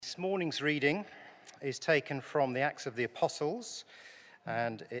This morning's reading is taken from the Acts of the Apostles,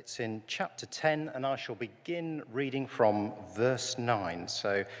 and it's in chapter 10, and I shall begin reading from verse 9.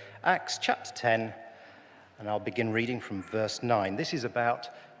 So, Acts chapter 10, and I'll begin reading from verse 9. This is about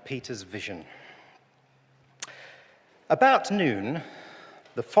Peter's vision. About noon,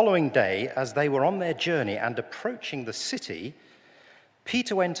 the following day, as they were on their journey and approaching the city,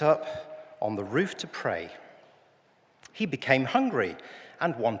 Peter went up on the roof to pray. He became hungry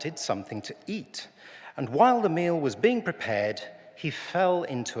and wanted something to eat. And while the meal was being prepared, he fell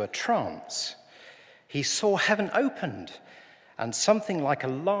into a trance. He saw heaven opened and something like a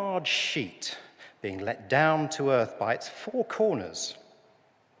large sheet being let down to earth by its four corners.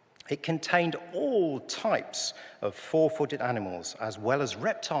 It contained all types of four-footed animals, as well as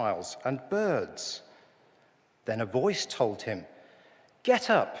reptiles and birds. Then a voice told him,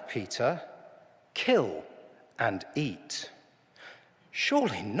 "Get up, Peter, kill and eat."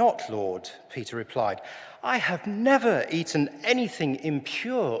 "Surely not, Lord," Peter replied. "I have never eaten anything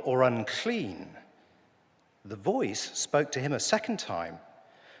impure or unclean." The voice spoke to him a second time.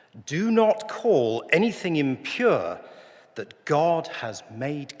 "Do not call anything impure that God has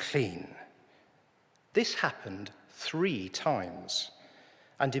made clean." This happened 3 times,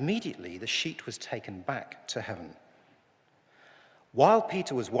 and immediately the sheet was taken back to heaven. While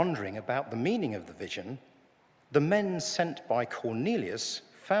Peter was wondering about the meaning of the vision, the men sent by Cornelius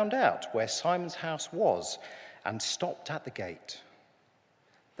found out where Simon's house was and stopped at the gate.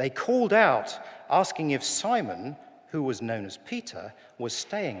 They called out, asking if Simon, who was known as Peter, was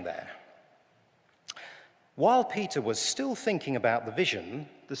staying there. While Peter was still thinking about the vision,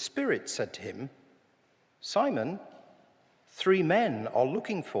 the Spirit said to him, "Simon, 3 men are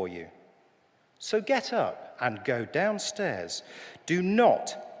looking for you. So get up and go downstairs. Do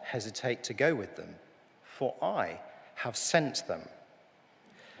not hesitate to go with them, for I have sent them."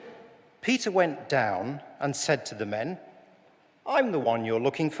 Peter went down and said to the men, "I'm the one you're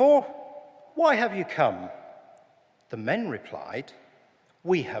looking for. Why have you come?" The men replied,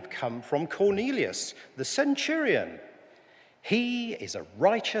 "We have come from Cornelius, the centurion. He is a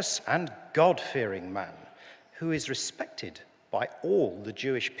righteous and God-fearing man who is respected by all the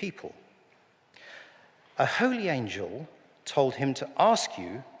Jewish people. A holy angel told him to ask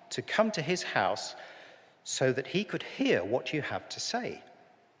you to come to his house so that he could hear what you have to say."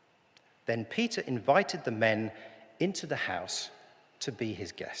 Then Peter invited the men into the house to be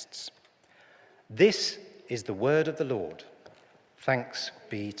his guests. This is the word of the Lord. Thanks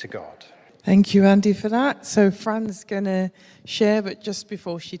be to God. Thank you, Andy, for that. So Fran's going to share, but just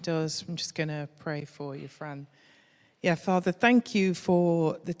before she does, I'm just going to pray for you, Fran. Yeah, Father, thank you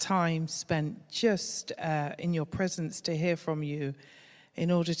for the time spent just in your presence to hear from you, in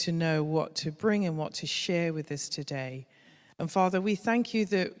order to know what to bring and what to share with us today. And Father, we thank you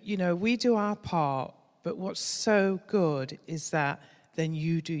that, we do our part, but what's so good is that then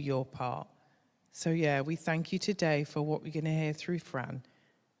you do your part. So yeah, we thank you today for what we're going to hear through Fran.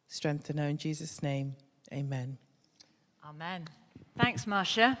 Strengthen her in Jesus' name. Amen. Amen. Thanks,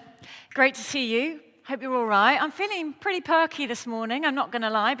 Marcia. Great to see you. Hope you're all right. I'm feeling pretty perky this morning, I'm not going to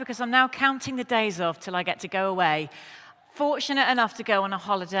lie, because I'm now counting the days off till I get to go away. Fortunate enough to go on a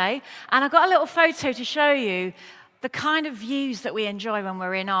holiday, and I've got a little photo to show you the kind of views that we enjoy when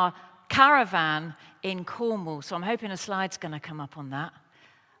we're in our caravan in Cornwall. So I'm hoping a slide's going to come up on that.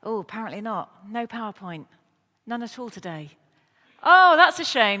 Oh, apparently not. No PowerPoint. None at all today. Oh, that's a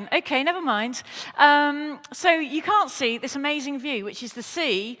shame. Okay, never mind. So you can't see this amazing view, which is the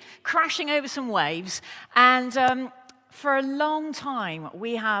sea crashing over some waves. And for a long time,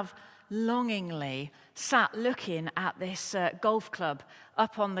 we have longingly sat looking at this golf club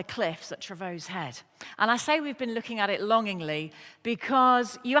up on the cliffs at Trevose Head. And I say we've been looking at it longingly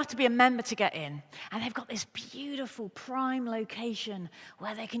because you have to be a member to get in. And they've got this beautiful prime location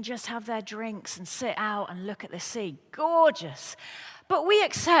where they can just have their drinks and sit out and look at the sea. Gorgeous. But we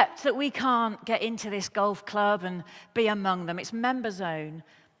accept that we can't get into this golf club and be among them. It's members own.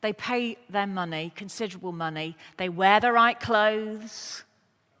 They pay their money, considerable money. They wear the right clothes.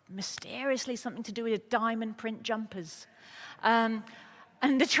 Mysteriously something to do with diamond print jumpers.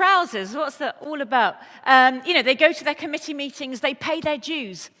 And the trousers, what's that all about? They go to their committee meetings, they pay their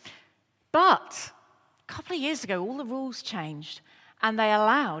dues. But a couple of years ago, all the rules changed, and they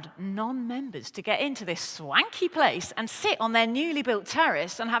allowed non-members to get into this swanky place and sit on their newly built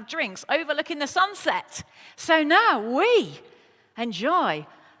terrace and have drinks overlooking the sunset. So now we enjoy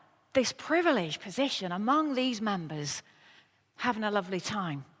this privileged position among these members, having a lovely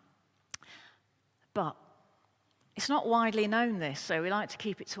time. But it's not widely known, this, so we like to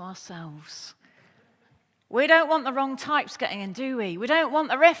keep it to ourselves. We don't want the wrong types getting in, do we? We don't want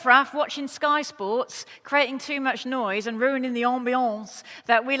the riffraff watching Sky Sports, creating too much noise and ruining the ambiance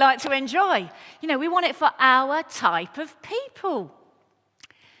that we like to enjoy. We want it for our type of people.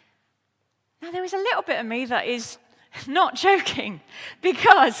 Now, there is a little bit of me that is not joking,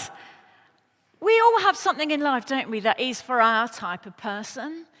 because we all have something in life, don't we, that is for our type of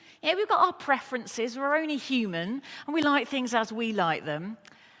person. We've got our preferences, we're only human, and we like things as we like them.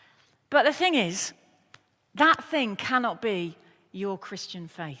 But the thing is, that thing cannot be your Christian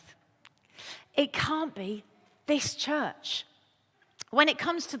faith. It can't be this church. When it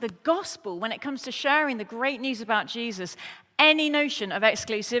comes to the gospel, when it comes to sharing the great news about Jesus, any notion of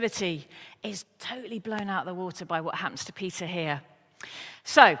exclusivity is totally blown out of the water by what happens to Peter here.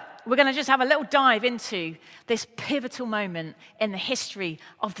 So, we're going to just have a little dive into this pivotal moment in the history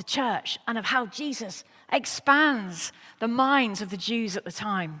of the church and of how Jesus expands the minds of the Jews at the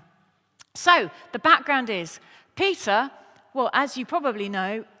time. So, the background is, Peter, well, as you probably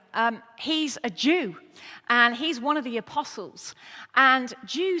know, he's a Jew, and he's one of the apostles. And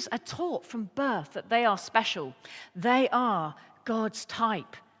Jews are taught from birth that they are special. They are God's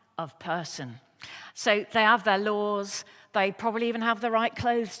type of person. So they have their laws, they probably even have the right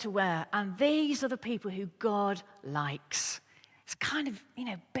clothes to wear, and these are the people who God likes. It's kind of,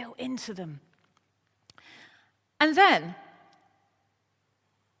 built into them. And then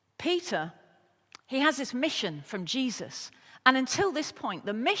Peter, he has this mission from Jesus. And until this point,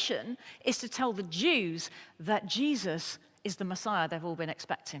 the mission is to tell the Jews that Jesus is the Messiah they've all been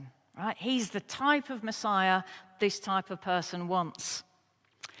expecting, right? He's the type of Messiah this type of person wants.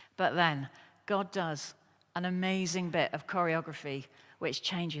 But then God does an amazing bit of choreography which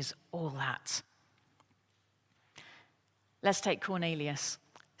changes all that. Let's take Cornelius.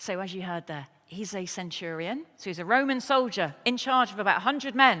 So as you heard there, he's a centurion, so he's a Roman soldier in charge of about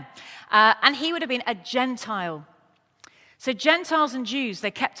 100 men. And he would have been a Gentile. So Gentiles and Jews,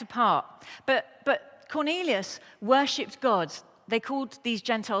 they kept apart. But Cornelius worshipped God. They called these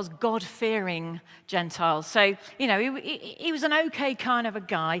Gentiles God-fearing Gentiles. So, he was an okay kind of a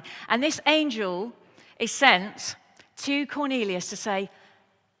guy. And this angel is sent to Cornelius to say,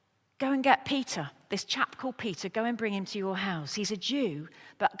 go and get Peter, this chap called Peter, go and bring him to your house. He's a Jew,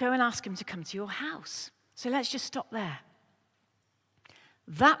 but go and ask him to come to your house. So let's just stop there.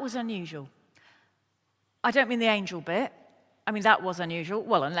 That was unusual. I don't mean the angel bit. I mean, that was unusual.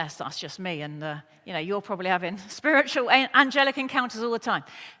 Well, unless that's just me and, you're probably having spiritual, angelic encounters all the time.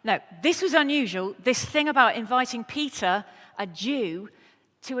 No, this was unusual. This thing about inviting Peter, a Jew,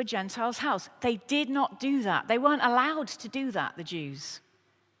 to a Gentile's house. They did not do that. They weren't allowed to do that, the Jews.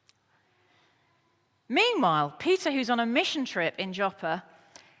 Meanwhile, Peter, who's on a mission trip in Joppa,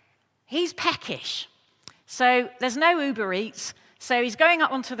 he's peckish. So there's no Uber Eats. So he's going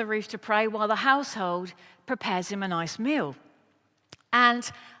up onto the roof to pray while the household prepares him a nice meal. And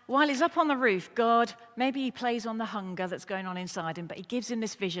while he's up on the roof, God, maybe he plays on the hunger that's going on inside him, but he gives him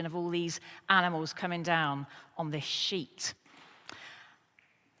this vision of all these animals coming down on this sheet.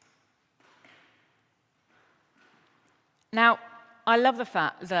 Now, I love the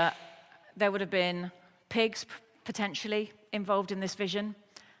fact that there would have been pigs potentially involved in this vision.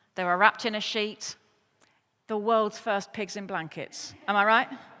 They were wrapped in a sheet. The world's first pigs in blankets. Am I right?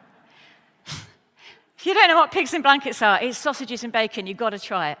 If you don't know what pigs in blankets are, it's sausages and bacon. You've got to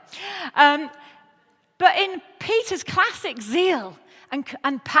try it. But in Peter's classic zeal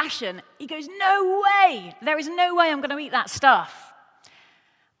and passion, he goes, no way. There is no way I'm going to eat that stuff.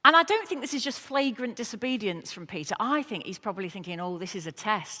 And I don't think this is just flagrant disobedience from Peter. I think he's probably thinking, oh, this is a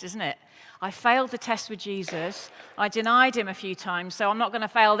test, isn't it? I failed the test with Jesus. I denied him a few times, so I'm not going to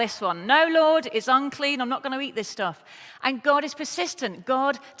fail this one. No, Lord, it's unclean. I'm not going to eat this stuff. And God is persistent.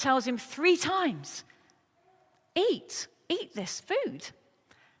 God tells him 3 times, eat this food.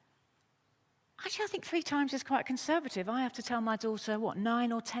 Actually, I think 3 times is quite conservative. I have to tell my daughter,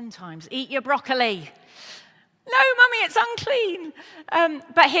 9 or 10 times, eat your broccoli. No, Mummy, it's unclean.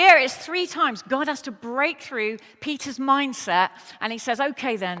 But here it's 3 times. God has to break through Peter's mindset, and he says,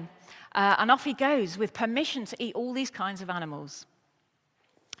 okay then. And off he goes with permission to eat all these kinds of animals.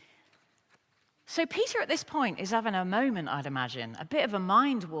 So Peter at this point is having a moment, I'd imagine, a bit of a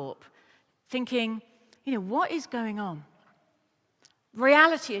mind warp, thinking, what is going on?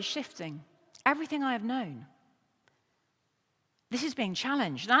 Reality is shifting. Everything I have known. This is being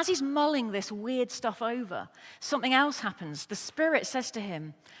challenged. And as he's mulling this weird stuff over, something else happens. The Spirit says to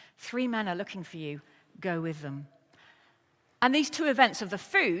him, 3 men are looking for you. Go with them. And these 2 events of the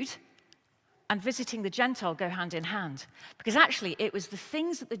food and visiting the Gentile go hand in hand. Because actually, it was the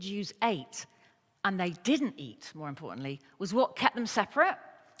things that the Jews ate and they didn't eat, more importantly, was what kept them separate.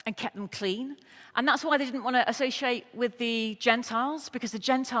 and kept them clean. And that's why they didn't want to associate with the Gentiles, because the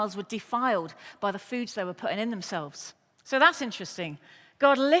Gentiles were defiled by the foods they were putting in themselves. So that's interesting.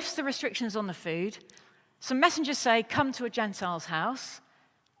 God lifts the restrictions on the food. Some messengers say, come to a Gentile's house.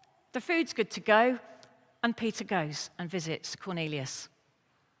 The food's good to go, and Peter goes and visits Cornelius.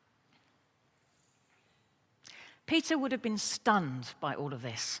 Peter would have been stunned by all of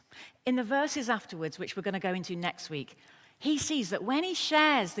this. In the verses afterwards, which we're going to go into next week, he sees that when he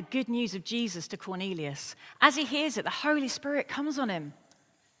shares the good news of Jesus to Cornelius, as he hears it, the Holy Spirit comes on him.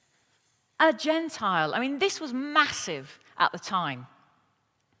 A Gentile. I mean, this was massive at the time.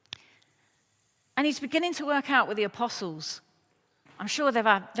 And he's beginning to work out with the apostles. I'm sure they've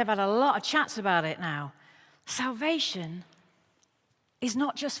had a lot of chats about it now. Salvation is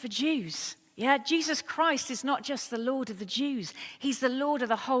not just for Jews. Yeah, Jesus Christ is not just the Lord of the Jews. He's the Lord of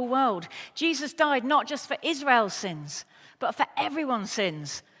the whole world. Jesus died not just for Israel's sins, but for everyone's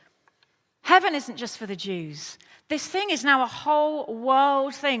sins. Heaven isn't just for the Jews. This thing is now a whole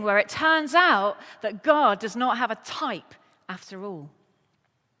world thing where it turns out that God does not have a type after all.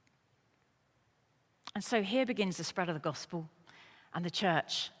 And so here begins the spread of the gospel and the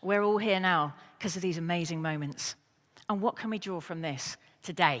church. We're all here now because of these amazing moments. And what can we draw from this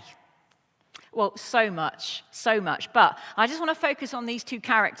today? Well, so much. But I just want to focus on these two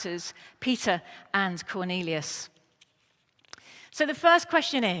characters, Peter and Cornelius. So the first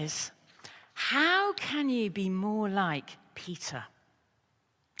question is, how can you be more like Peter?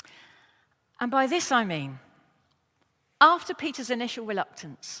 And by this I mean, after Peter's initial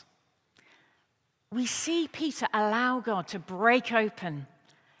reluctance, we see Peter allow God to break open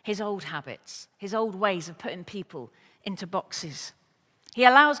his old habits, his old ways of putting people into boxes. He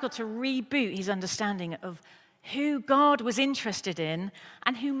allows God to reboot his understanding of who God was interested in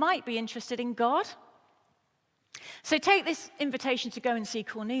and who might be interested in God. So take this invitation to go and see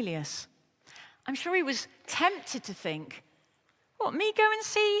Cornelius. I'm sure he was tempted to think, what, me go and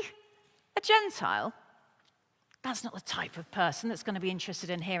see a Gentile? That's not the type of person that's going to be interested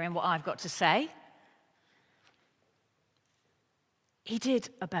in hearing what I've got to say. He did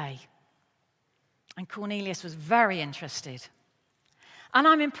obey. And Cornelius was very interested. And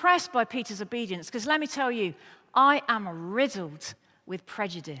I'm impressed by Peter's obedience, because let me tell you, I am riddled with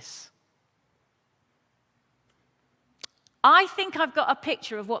prejudice. I think I've got a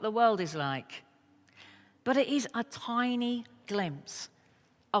picture of what the world is like, but it is a tiny glimpse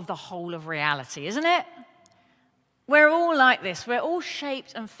of the whole of reality, isn't it? We're all like this. We're all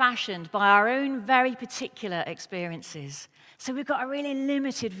shaped and fashioned by our own very particular experiences. So we've got a really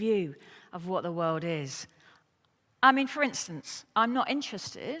limited view of what the world is. I mean, for instance, I'm not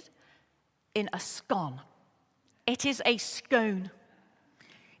interested in a scone. It is a scone.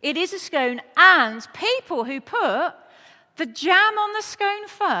 It is a scone, and people who put the jam on the scone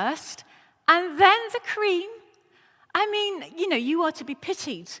first and then the cream, I mean, you are to be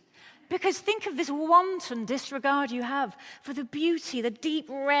pitied. Because think of this wanton disregard you have for the beauty, the deep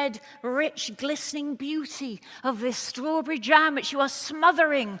red, rich, glistening beauty of this strawberry jam which you are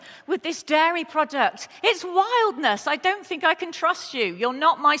smothering with this dairy product. It's wildness. I don't think I can trust you. You're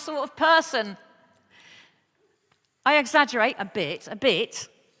not my sort of person. I exaggerate a bit.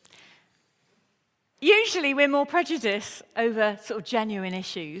 Usually we're more prejudiced over sort of genuine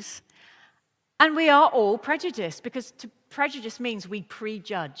issues. And we are all prejudiced, because prejudice means we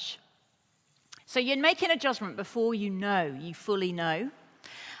prejudge. So you're making a judgment before you fully know.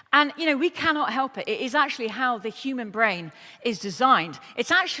 And, we cannot help it. It is actually how the human brain is designed. It's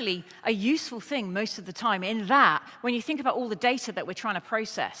actually a useful thing most of the time, in that when you think about all the data that we're trying to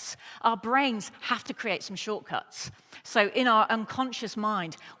process, our brains have to create some shortcuts. So in our unconscious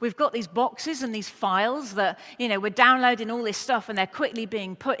mind, we've got these boxes and these files that, we're downloading all this stuff, and they're quickly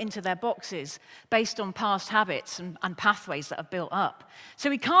being put into their boxes based on past habits and pathways that have built up. So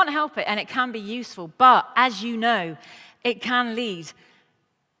we can't help it, and it can be useful. But as you know, it can lead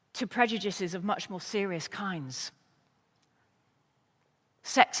to prejudices of much more serious kinds.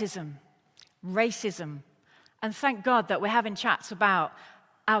 Sexism, racism, and thank God that we're having chats about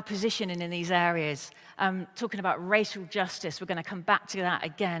our positioning in these areas. Talking about racial justice, we're going to come back to that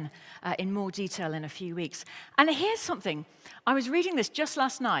again in more detail in a few weeks. And here's something. I was reading this just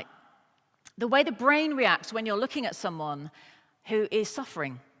last night. The way the brain reacts when you're looking at someone who is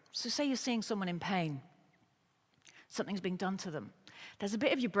suffering. So say you're seeing someone in pain. Something's being done to them. There's a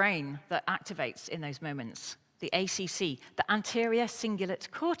bit of your brain that activates in those moments, the ACC, the anterior cingulate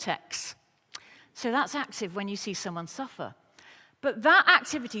cortex. So that's active when you see someone suffer. But that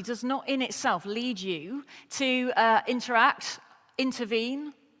activity does not in itself lead you to interact,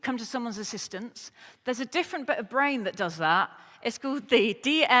 intervene, come to someone's assistance. There's a different bit of brain that does that. It's called the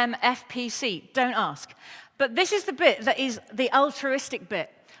DMFPC. Don't ask. But this is the bit that is the altruistic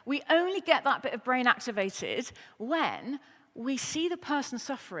bit. We only get that bit of brain activated when we see the person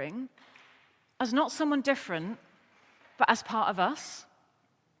suffering as not someone different, but as part of us.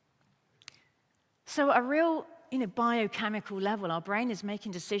 So at a real biochemical level, our brain is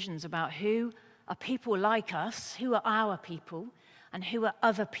making decisions about who are people like us, who are our people, and who are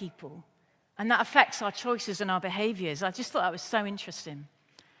other people. And that affects our choices and our behaviors. I just thought that was so interesting.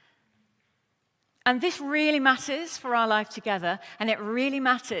 And this really matters for our life together, and it really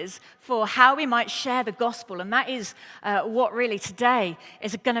matters for how we might share the gospel. And that is what really today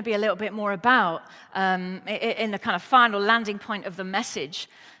is going to be a little bit more about in the kind of final landing point of the message.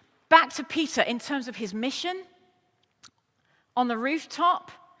 Back to Peter in terms of his mission. On the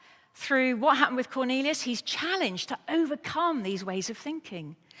rooftop, through what happened with Cornelius, he's challenged to overcome these ways of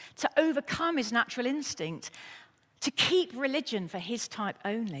thinking, to overcome his natural instinct, to keep religion for his type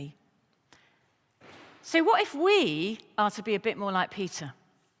only. So what if we are to be a bit more like Peter?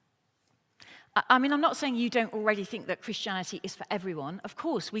 I mean, I'm not saying you don't already think that Christianity is for everyone. Of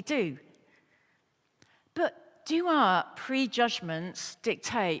course, we do. But do our prejudgments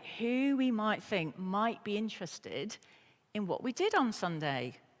dictate who we might think might be interested in what we did on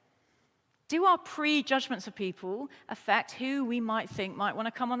Sunday? Do our prejudgments of people affect who we might think might want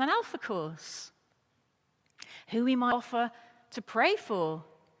to come on an Alpha course? Who we might offer to pray for?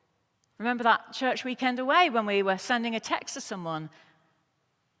 Remember that church weekend away when we were sending a text to someone?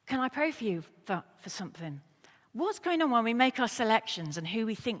 Can I pray for you for something? What's going on when we make our selections and who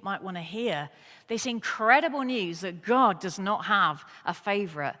we think might want to hear this incredible news that God does not have a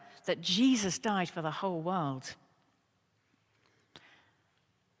favorite, that Jesus died for the whole world?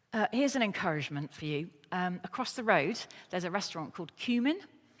 Here's an encouragement for you. Across the road, there's a restaurant called Cumin.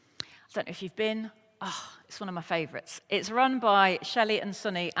 I don't know if you've been. Oh, it's one of my favorites. It's run by Shelley and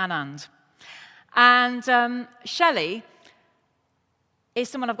Sunny Anand. And Shelley is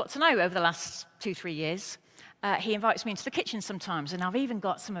someone I've got to know over the last 2-3 years. He invites me into the kitchen sometimes, and I've even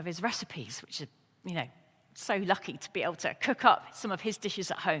got some of his recipes, which are, so lucky to be able to cook up some of his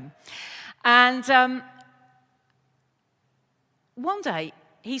dishes at home. And one day,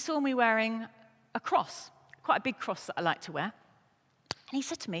 he saw me wearing a cross, quite a big cross that I like to wear. And he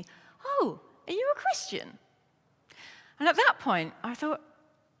said to me, "Oh, are you a Christian?" And at that point, I thought,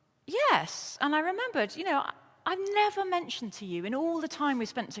 yes. And I remembered, I've never mentioned to you, in all the time we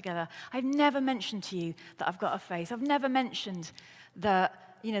spent together, I've never mentioned to you that I've got a faith. I've never mentioned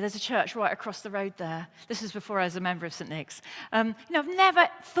that, there's a church right across the road there. This is before I was a member of St. Nick's. I've never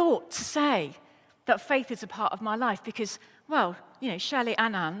thought to say that faith is a part of my life because, Shelley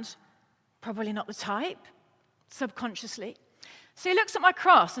Anand, probably not the type, subconsciously. So he looks at my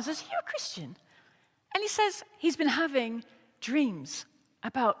cross and says, "Are you a Christian?" And he says he's been having dreams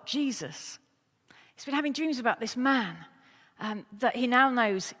about Jesus. He's been having dreams about this man that he now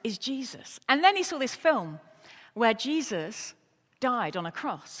knows is Jesus. And then he saw this film where Jesus died on a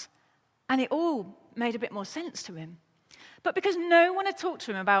cross. And it all made a bit more sense to him. But because no one had talked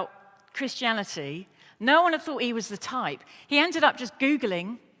to him about Christianity, no one had thought he was the type, he ended up just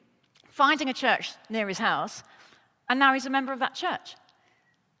Googling, finding a church near his house, and now he's a member of that church.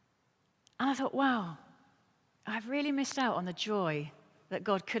 And I thought, wow, I've really missed out on the joy that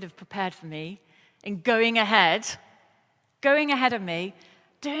God could have prepared for me in going ahead of me,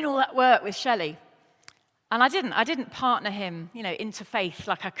 doing all that work with Shelley. And I didn't partner him, into faith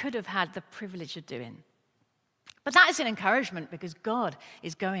like I could have had the privilege of doing. But that is an encouragement because God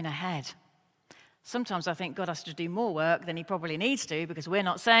is going ahead. Sometimes I think God has to do more work than he probably needs to because we're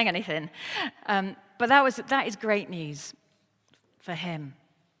not saying anything. But that is great news for him.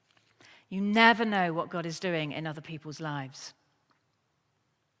 You never know what God is doing in other people's lives.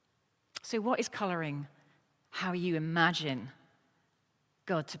 So what is coloring how you imagine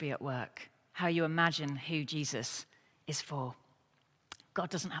God to be at work? How you imagine who Jesus is for? God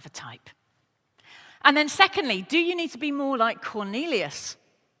doesn't have a type. And then secondly, do you need to be more like Cornelius?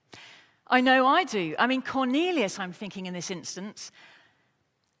 I know I do. I mean, Cornelius, I'm thinking in this instance,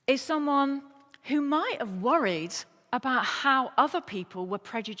 is someone who might have worried about how other people were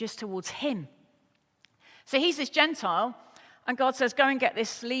prejudiced towards him. So he's this Gentile, and God says, go and get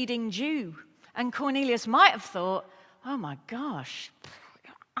this leading Jew. And Cornelius might have thought, oh my gosh,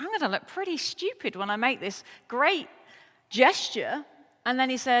 I'm going to look pretty stupid when I make this great gesture. And then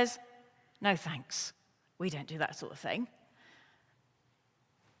he says, no thanks, we don't do that sort of thing.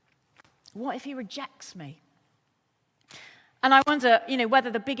 What if he rejects me? And I wonder,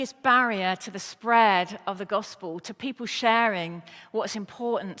 whether the biggest barrier to the spread of the gospel, to people sharing what's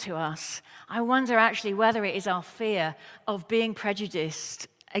important to us, I wonder actually whether it is our fear of being prejudiced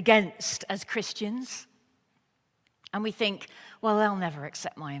against as Christians. And we think, well, they'll never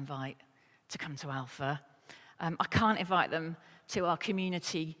accept my invite to come to Alpha. I can't invite them to our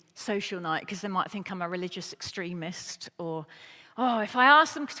community social night because they might think I'm a religious extremist. Or, if I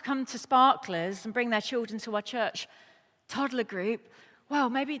ask them to come to Sparklers and bring their children to our church toddler group, well,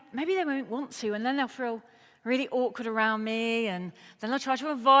 maybe they won't want to, and then they'll feel really awkward around me, and then they'll try to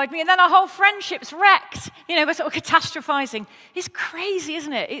avoid me, and then our whole friendship's wrecked. We're sort of catastrophizing. It's crazy,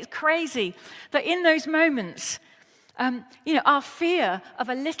 isn't it? It's crazy that in those moments, our fear of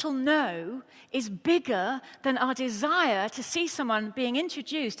a little no is bigger than our desire to see someone being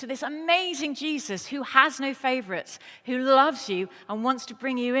introduced to this amazing Jesus who has no favorites, who loves you and wants to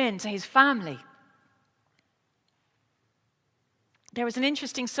bring you into his family. There was an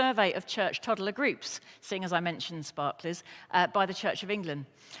interesting survey of church toddler groups, seeing as I mentioned Sparklers, by the Church of England.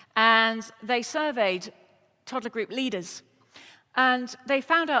 And they surveyed toddler group leaders. And they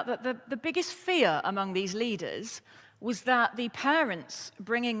found out that the biggest fear among these leaders was that the parents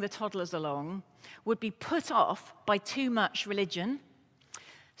bringing the toddlers along would be put off by too much religion.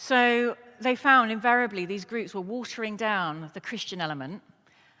 So they found invariably these groups were watering down the Christian element.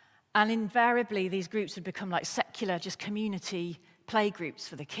 And invariably these groups would become like secular, just community play groups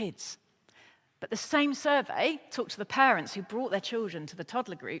for the kids. But the same survey talked to the parents who brought their children to the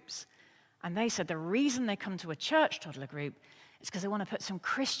toddler groups, and they said the reason they come to a church toddler group is because they want to put some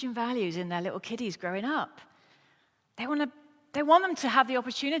Christian values in their little kiddies growing up. They want them to have the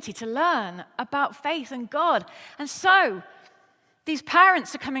opportunity to learn about faith and God. And so these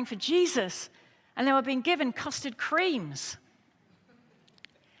parents are coming for Jesus, and they were being given custard creams.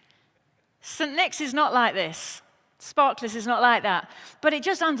 St. Nick's is not like this. Sparklers is not like that. But it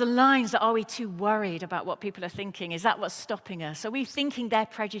just underlines that, are we too worried about what people are thinking? Is that what's stopping us? Are we thinking they're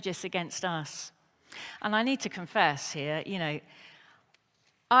prejudiced against us? And I need to confess here,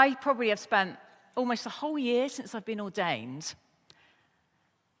 I probably have spent almost a whole year since I've been ordained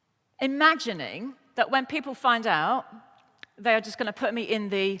imagining that when people find out, they are just going to put me in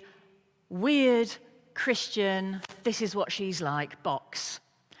the weird Christian, this is what she's like box.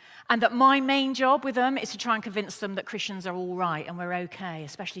 And that my main job with them is to try and convince them that Christians are all right and we're okay,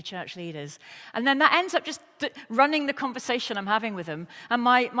 especially church leaders. And then that ends up just running the conversation I'm having with them. And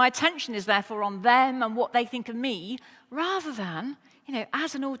my attention is therefore on them and what they think of me, rather than,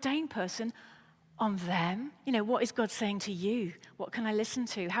 as an ordained person, on them. What is God saying to you? What can I listen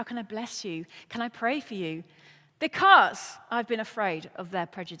to? How can I bless you? Can I pray for you? Because I've been afraid of their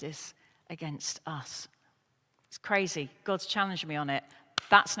prejudice against us. It's crazy. God's challenged me on it.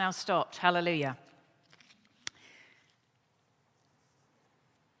 That's now stopped. Hallelujah.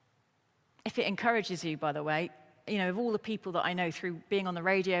 If it encourages you, by the way, of all the people that I know through being on the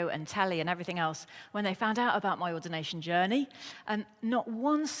radio and telly and everything else, when they found out about my ordination journey, and not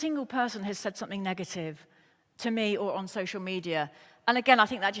one single person has said something negative to me or on social media. And again, I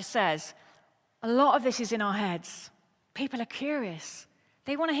think that just says a lot of this is in our heads. People are curious.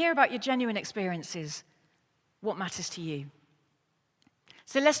 They want to hear about your genuine experiences. What matters to you?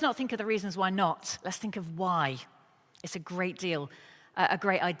 So let's not think of the reasons why not. Let's think of why. It's a great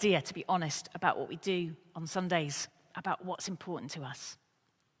idea to be honest about what we do on Sundays, about what's important to us.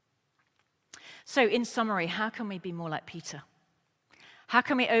 So in summary, how can we be more like Peter? How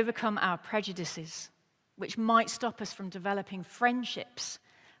can we overcome our prejudices, which might stop us from developing friendships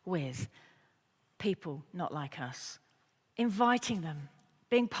with people not like us? Inviting them,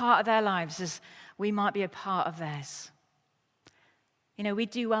 being part of their lives as we might be a part of theirs. We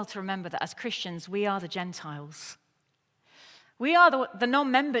do well to remember that as Christians, we are the Gentiles. We are the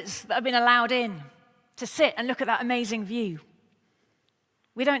non-members that have been allowed in to sit and look at that amazing view.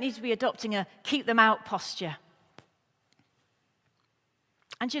 We don't need to be adopting a keep them out posture.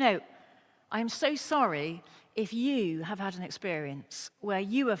 And I am so sorry if you have had an experience where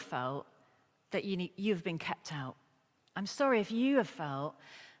you have felt that you've been kept out. I'm sorry if you have felt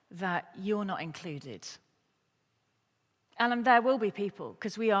that you're not included. And there will be people,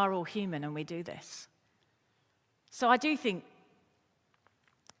 because we are all human and we do this. So I do think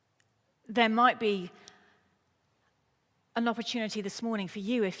there might be an opportunity this morning for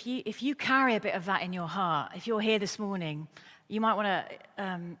you, if you carry a bit of that in your heart, if you're here this morning, you might want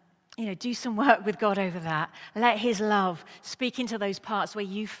to do some work with God over that. Let his love speak into those parts where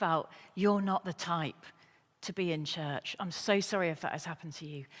you felt you're not the type to be in church. I'm so sorry if that has happened to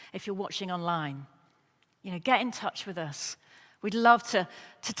you. If you're watching online, get in touch with us. We'd love to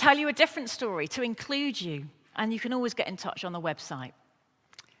tell you a different story, to include you. And you can always get in touch on the website,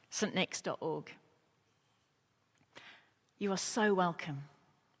 stnicks.org. You are so welcome.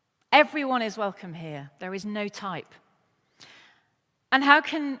 Everyone is welcome here. There is no type. And how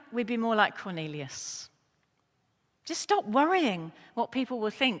can we be more like Cornelius? Just stop worrying what people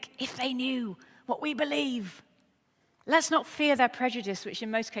will think if they knew what we believe. Let's not fear their prejudice, which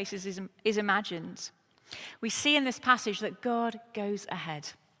in most cases is imagined. We see in this passage that God goes ahead,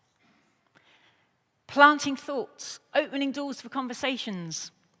 planting thoughts, opening doors for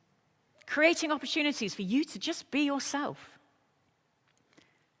conversations, creating opportunities for you to just be yourself.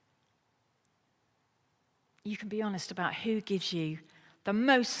 You can be honest about who gives you the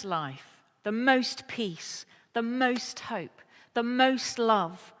most life, the most peace, the most hope, the most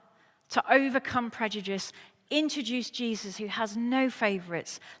love to overcome prejudice, introduce Jesus who has no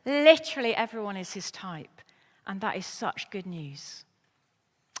favorites. Literally everyone is his type. And that is such good news.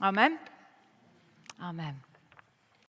 Amen? Amen.